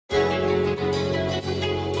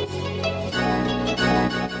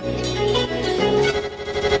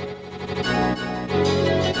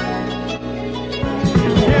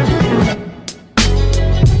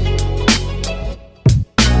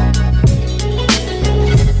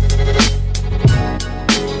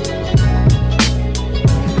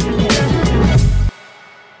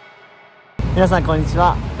Minasan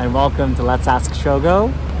konnichiwa and welcome to Let's Ask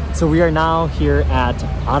Shogo. So we are now here at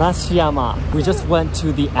Arashiyama. We just went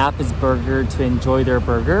to the Apis Burger to enjoy their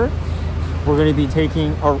burger. We're going to be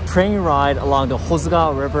taking a train ride along the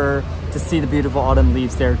Hosuga River to see the beautiful autumn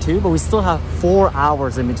leaves there too, but we still have 4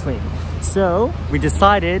 hours in between. So we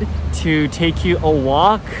decided to take you a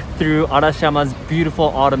walk through Arashiyama's beautiful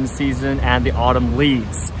autumn season and the autumn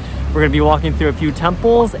leaves. We're going to be walking through a few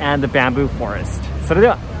temples and the bamboo forest. それで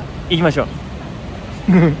は行きましょう。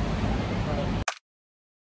Can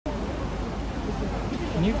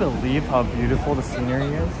you believe how beautiful the scenery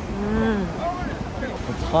is?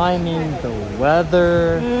 The timing, the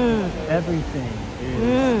weather, everything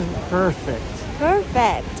is perfect.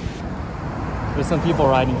 Perfect. There's some people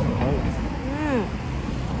riding some boats.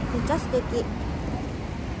 めっちゃ素敵。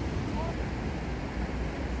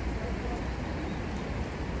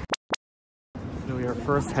So we are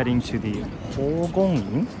first heading to the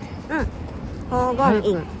Hogon-in.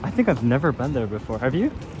 Hogon-in. I think I've never been there before. Have you?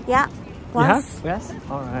 Yeah. Once. Yes?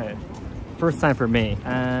 All right. First time for me.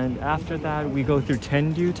 And after that, we go through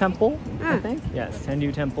Tenryu Temple, I think. Yes,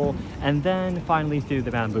 Tenryu Temple. And then finally through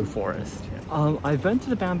the bamboo forest. I've been to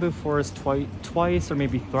the bamboo forest twice or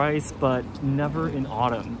maybe thrice, but never in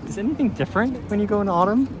autumn. Is anything different when you go in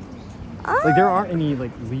autumn? Like there aren't any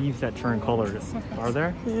like leaves that turn colors, are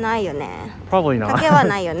there? ないよね。 Probably not. 竹は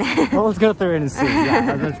ないよね。 Well, let's go through it and see.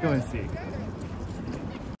 Yeah, let's go and see.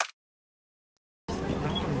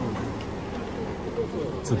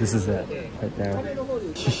 So this is it, right there.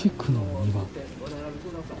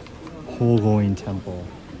 Hogon-in Temple.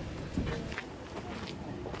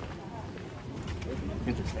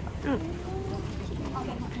 Interesting.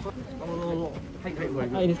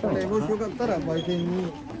 いいですかね。もしよかったら売店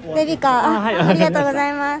に。ベビカー、ありがとうござ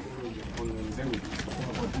います。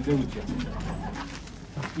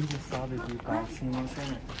いいですか、ベビカー。すみません。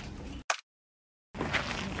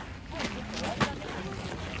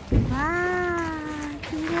わあ、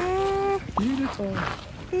綺麗。Beautiful.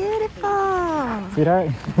 Beautiful. See that?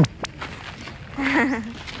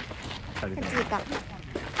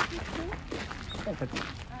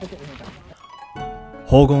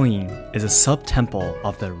 Hogon-in is a sub-temple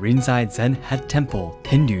of the Rinzai Zen head temple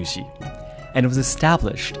Tenryu-ji, and it was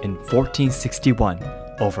established in 1461,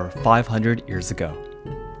 over 500 years ago.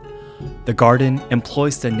 The garden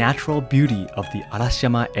employs the natural beauty of the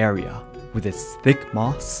Arashiyama area, with its thick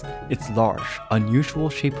moss, its large, unusual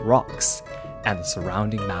shaped rocks, and the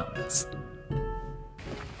surrounding mountains.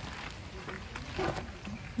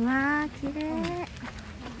 わあ、綺麗。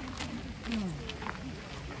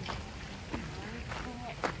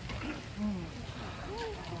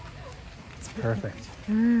It's perfect.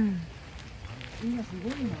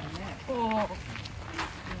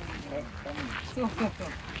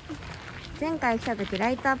 前回来た時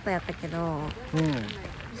ライトアップやったけど、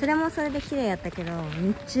それもそれで綺麗やったけど、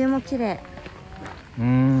日中も綺麗。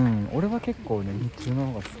俺は結構ね、日中の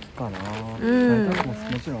方が好きかな。ライトアップも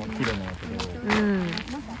もちろん綺麗なんだけど、や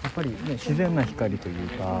っぱりね、自然な光という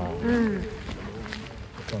か、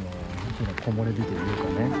その木漏れ日というか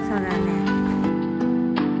ね。そうだね。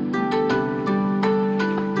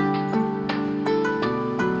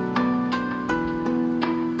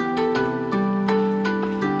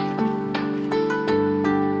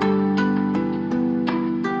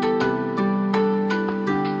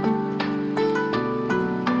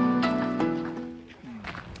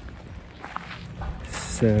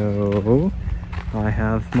So, I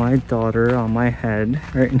have my daughter on my head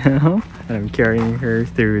right now, and I'm carrying her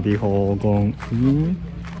through the Hogon-in.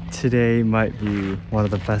 Today might be one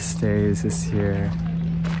of the best days this year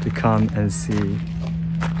to come and see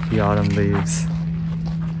the autumn leaves.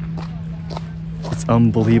 It's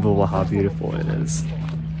unbelievable how beautiful it is.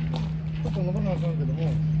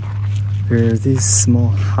 There are these small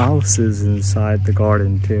houses inside the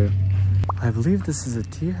garden too. I believe this is a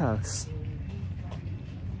tea house.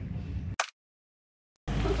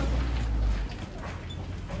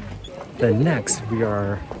 Then next, we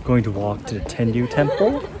are going to walk to the Tenryu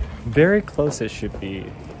Temple. Very close it should be.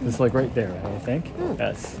 It's like right there, I think.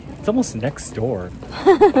 Yes. It's almost next door.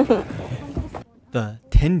 The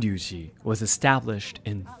Tenryuji was established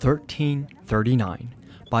in 1339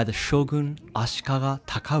 by the shogun Ashikaga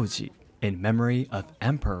Takauji in memory of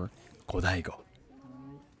Emperor Godaigo.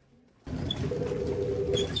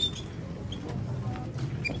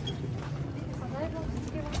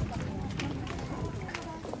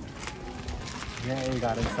 Yeah, you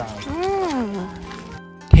got inside.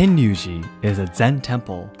 Tenryuji is a Zen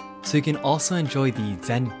temple, so you can also enjoy the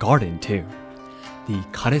Zen garden too. The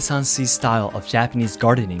Kare-sansui style of Japanese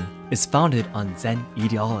gardening is founded on Zen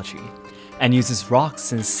ideology and uses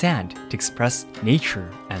rocks and sand to express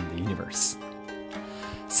nature and the universe.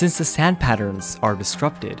 Since the sand patterns are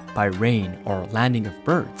disrupted by rain or landing of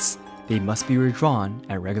birds, they must be redrawn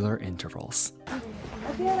at regular intervals.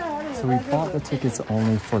 So we bought the tickets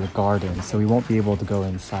only for the garden, so we won't be able to go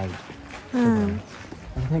inside. I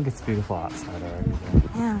think it's beautiful outside already.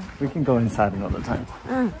 Yeah. We can go inside another time.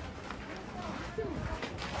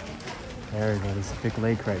 There we go, there's a big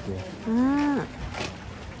lake right here.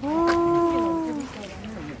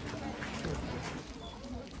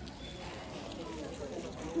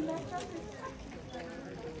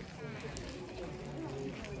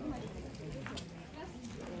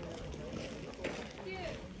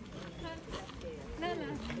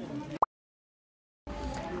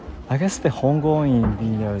 I guess the Hogon-in,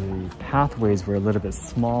 the pathways were a little bit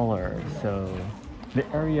smaller, so the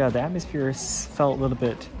atmosphere felt a little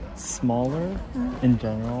bit smaller in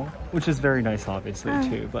general, which is very nice obviously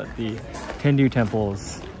too, but the Tenryu temple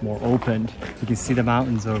is more open. You can see the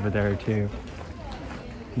mountains over there too.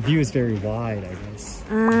 The view is very wide, I guess.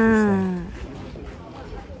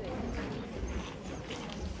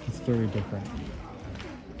 It's very different.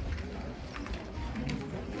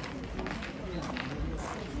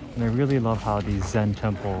 And I really love how these Zen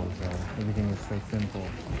temples everything is so simple.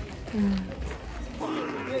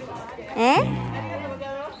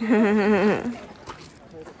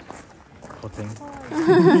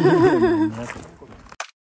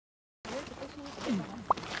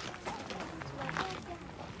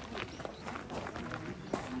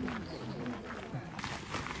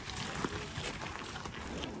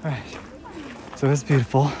 Alright, so it's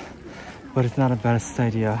beautiful, but it's not a best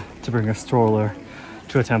idea to bring a stroller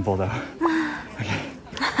to a temple though. Okay,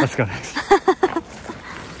 let's go next.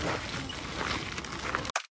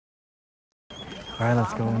 Alright,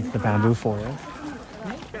 let's go into the bamboo forest.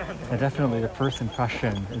 And definitely the first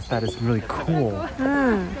impression is that it's really cool.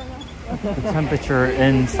 The temperature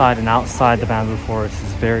inside and outside the bamboo forest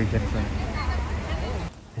is very different.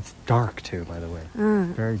 It's dark too, by the way.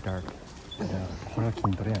 Very dark. これは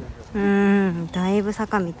筋トレやね。だいぶ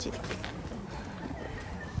坂道。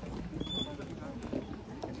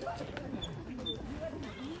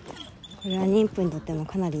これは妊婦にとっても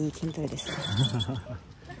かなりいい筋トレです。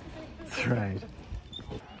That's right.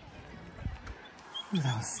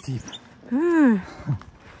 That was steep.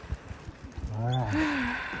 Alright.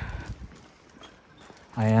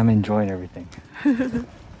 I am enjoying everything.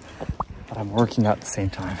 But I'm working out at the same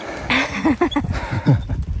time.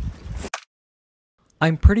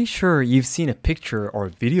 I'm pretty sure you've seen a picture or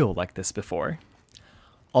video like this before.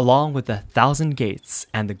 Along with the 1,000 Gates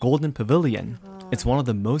and the Golden Pavilion, it's one of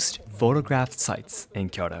the most photographed sites in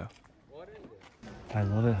Kyoto. I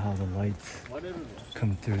love it how the lights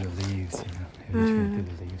come through the leaves, you know, through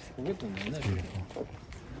the leaves. It's beautiful.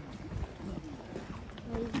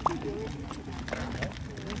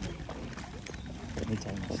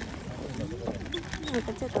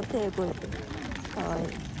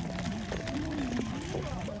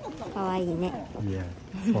 Yeah,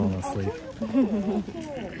 it's falling asleep.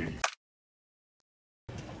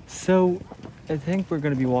 So, I think we're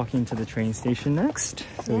going to be walking to the train station next,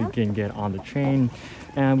 so we can get on the train.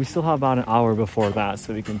 And we still have about an hour before that,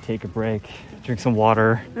 so we can take a break, drink some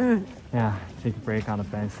water. Yeah, take a break on a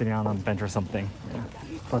bench, sitting on a bench or something. Yeah.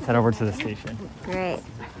 Let's head over to the station. Great.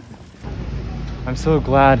 I'm so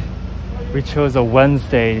glad we chose a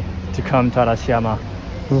Wednesday to come to Arashiyama.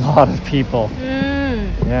 A lot of people.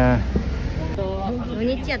 Yeah.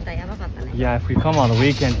 Yeah, if we come on the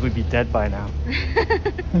weekends, we'd be dead by now.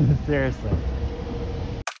 Seriously.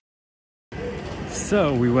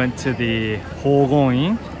 So we went to the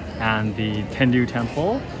Hogon-in and the Tenryu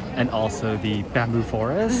temple and also the bamboo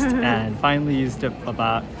forest and finally used up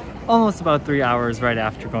almost about 3 hours right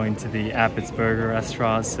after going to the Appet's Burger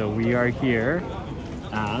restaurant. So we are here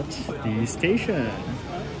at the station.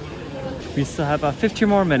 We still have about 15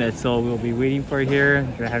 more minutes, so we'll be waiting for here.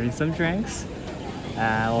 We're having some drinks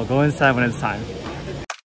and we'll go inside when it's time.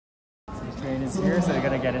 The train is here, so we're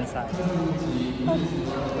gonna get inside.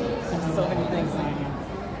 So many things.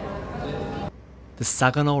 The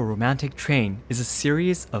Sagano Romantic Train is a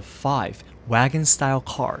series of 5 wagon-style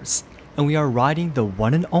cars, and we are riding the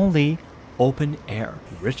one and only open-air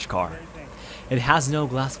rich car. It has no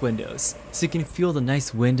glass windows, so you can feel the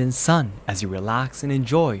nice wind and sun as you relax and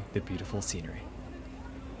enjoy the beautiful scenery.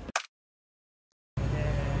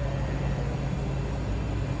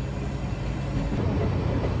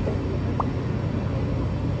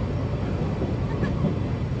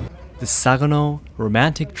 The Sagano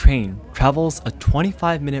Romantic Train travels a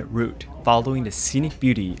 25-minute route following the scenic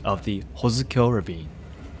beauty of the Hozuko Ravine.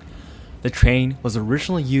 The train was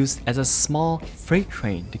originally used as a small freight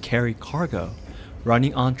train to carry cargo,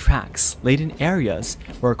 running on tracks laid in areas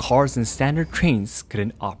where cars and standard trains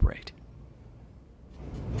couldn't operate.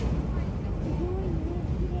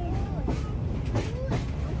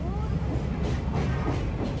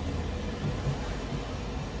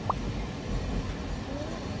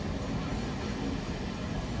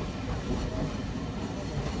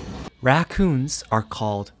 Raccoons are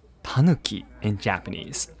called tanuki in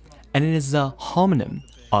Japanese, and it is a homonym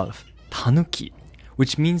of tanuki,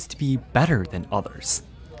 which means to be better than others.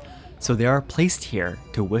 So they are placed here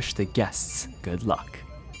to wish the guests good luck.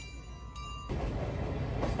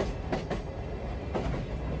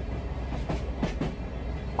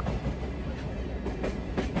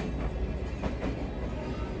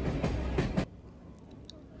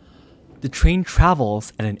 The train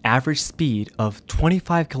travels at an average speed of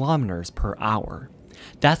 25 kilometers per hour.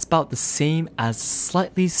 That's about the same as a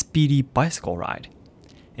slightly speedy bicycle ride.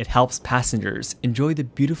 It helps passengers enjoy the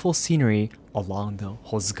beautiful scenery along the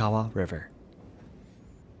Hozukawa River.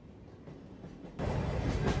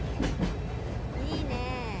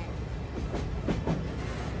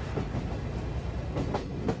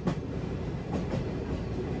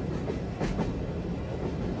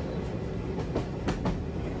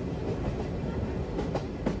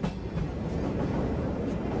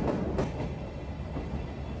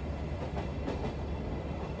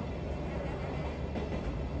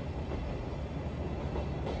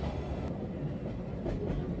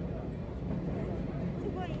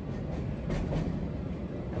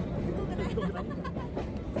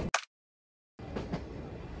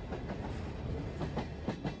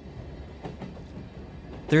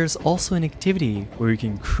 There's also an activity where you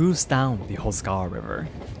can cruise down the Hozukawa River.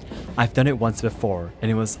 I've done it once before, and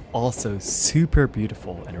it was also super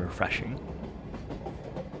beautiful and refreshing.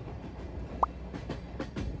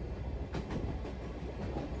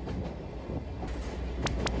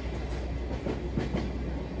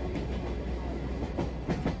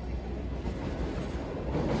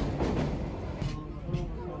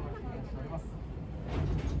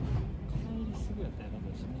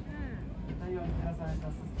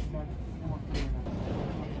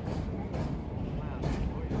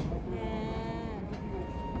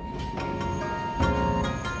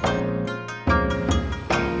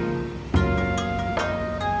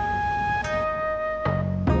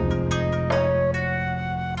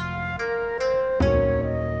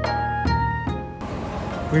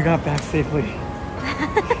 We got back safely.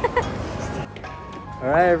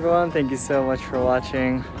 Alright everyone, thank you so much for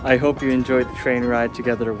watching. I hope you enjoyed the train ride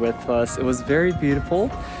together with us. It was very beautiful,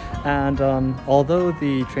 and although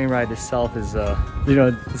the train ride itself is, the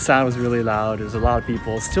sound was really loud, there's a lot of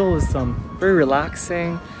people, still was very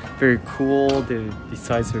relaxing, very cool. The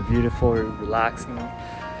sights were beautiful, very relaxing.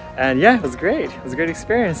 And yeah, it was great. It was a great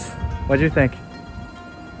experience. What did you think?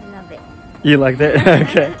 Love it. You liked it?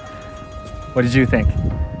 Okay. What did you think?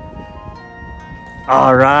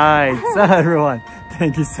 Alright, so everyone,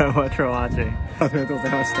 thank you so much for watching. ありがとうござ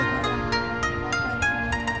いました。